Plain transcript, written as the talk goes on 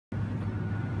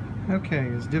Okay,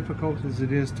 as difficult as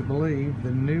it is to believe,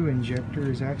 the new injector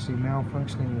is actually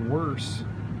malfunctioning worse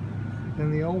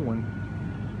than the old one.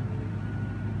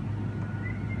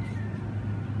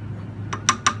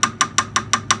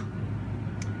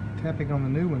 Tapping on the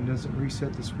new one doesn't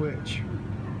reset the switch.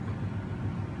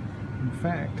 In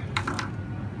fact,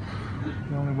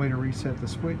 the only way to reset the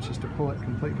switch is to pull it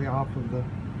completely off of the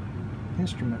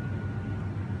instrument.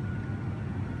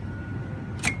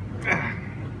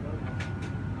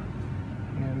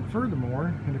 And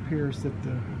furthermore, it appears that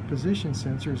the position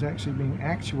sensor is actually being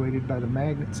actuated by the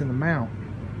magnets in the mount.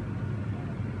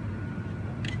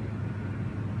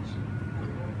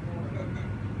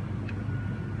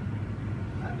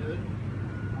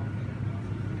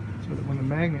 So that when the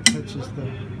magnet touches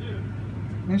the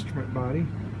instrument body,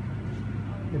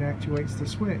 it actuates the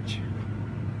switch.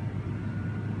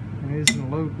 And it is in a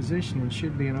low position and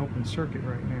should be an open circuit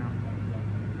right now.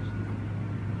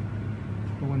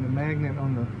 But when the magnet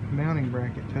on the mounting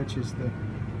bracket touches the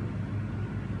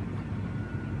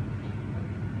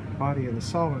body of the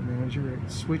solvent manager,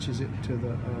 it switches it to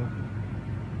the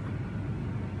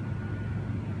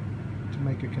to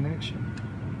make a connection.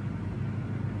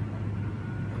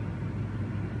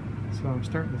 So I'm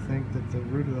starting to think that the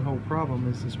root of the whole problem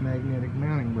is this magnetic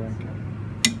mounting bracket.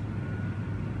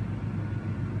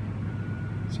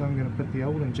 So I'm going to put the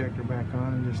old injector back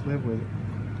on and just live with it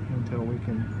until we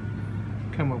can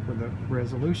come up with a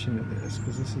resolution to this,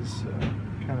 because this is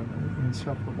kind of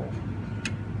insufferable.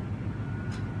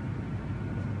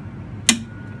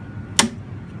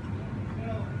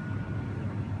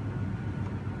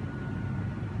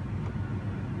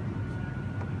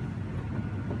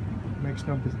 Makes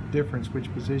no difference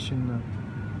which position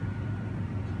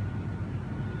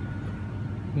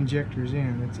the injector's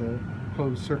in. It's a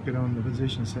closed circuit on the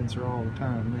position sensor all the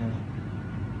time now.